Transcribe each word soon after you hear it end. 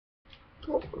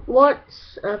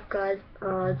What's up, guys?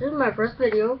 This is my first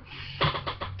video.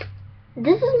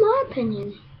 This is my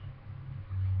opinion.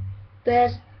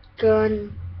 Best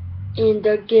gun in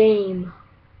the game.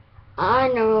 I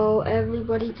know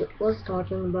everybody was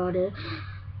talking about it,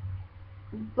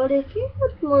 but if you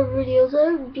want more videos,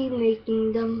 I would be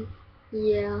making them.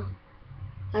 Yeah,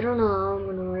 I don't know how I'm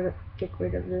gonna get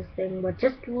rid of this thing, but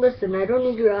just listen. I don't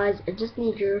need your eyes. I just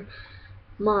need your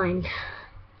mind.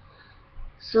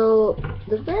 So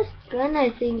the best gun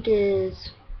I think is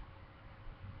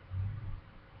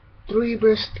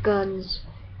 3-burst guns.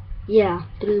 Yeah,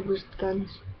 3-burst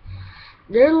guns.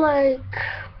 They're like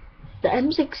the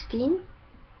M16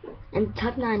 and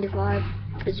Type 95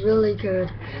 is really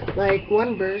good. Like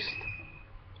 1 burst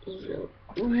is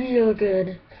real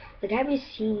good. Like, have you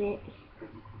seen it?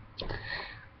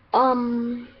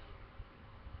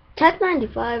 Type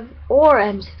 95 or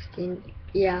M16.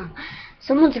 Yeah.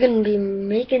 Someone's gonna be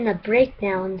making a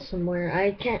breakdown somewhere.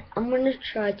 I'm gonna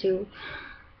try to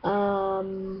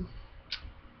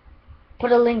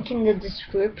put a link in the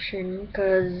description,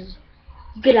 because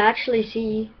you could actually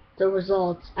see the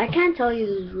results. I can't tell you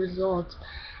the results,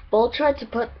 but I'll try to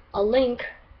put a link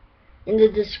in the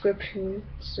description.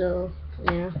 So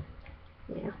yeah.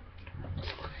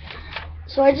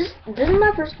 So this is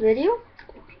my first video.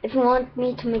 If you want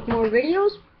me to make more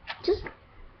videos, just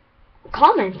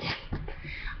comment.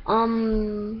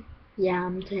 Yeah,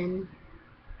 I'm 10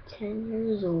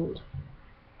 years old.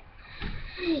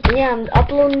 Yeah, I'm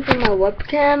uploading from my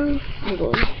webcam.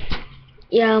 Hold on.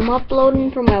 Yeah, I'm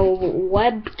uploading from my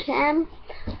webcam.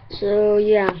 So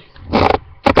yeah,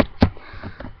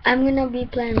 I'm gonna be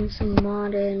playing some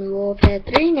Modern Warfare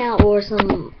 3 now, or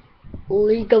some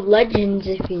League of Legends,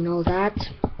 if you know that.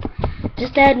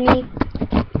 Just add me,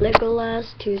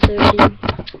 Legolas230,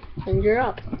 and you're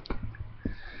up.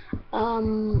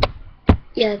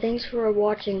 Yeah, thanks for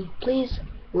watching. Please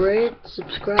rate,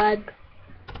 subscribe,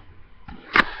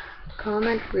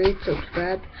 comment, rate,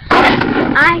 subscribe.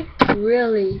 I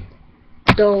really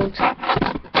don't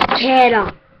care.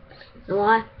 You know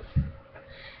why?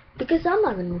 Because I'm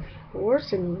not gonna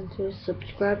force anyone to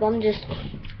subscribe. I'm just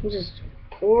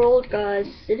poor old guy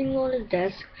sitting on his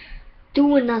desk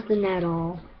doing nothing at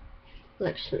all. Well,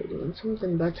 actually doing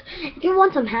something, but if you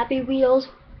want some Happy Wheels,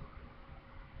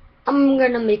 I'm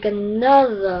gonna make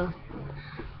another.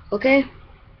 Okay?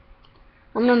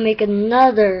 I'm gonna make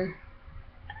another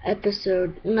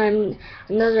episode,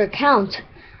 another account.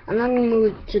 I'm not gonna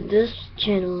move to this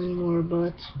channel anymore,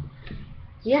 but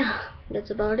yeah, that's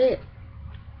about it.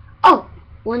 Oh,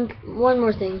 one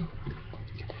more thing.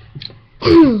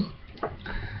 The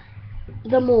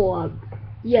Moab.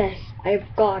 Yes, I've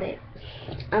got it.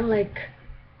 I'm like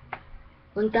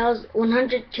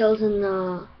 100 kills in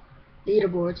the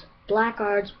leaderboards. Black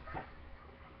Cards.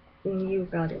 You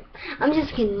got it. I'm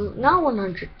just kidding. Not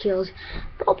 100 kills.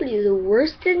 Probably the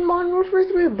worst in Modern Warfare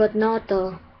 3, but not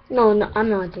the. No, I'm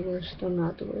not the worst. I'm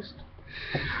not the worst.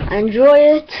 I enjoy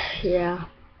it. Yeah.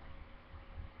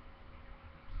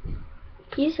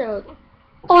 Peace out.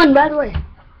 Oh, and by the way,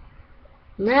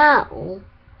 now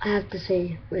I have to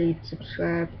say, rate,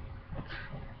 subscribe.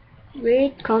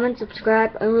 Rate, comment,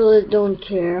 subscribe. I really don't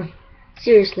care.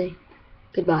 Seriously.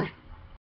 Goodbye.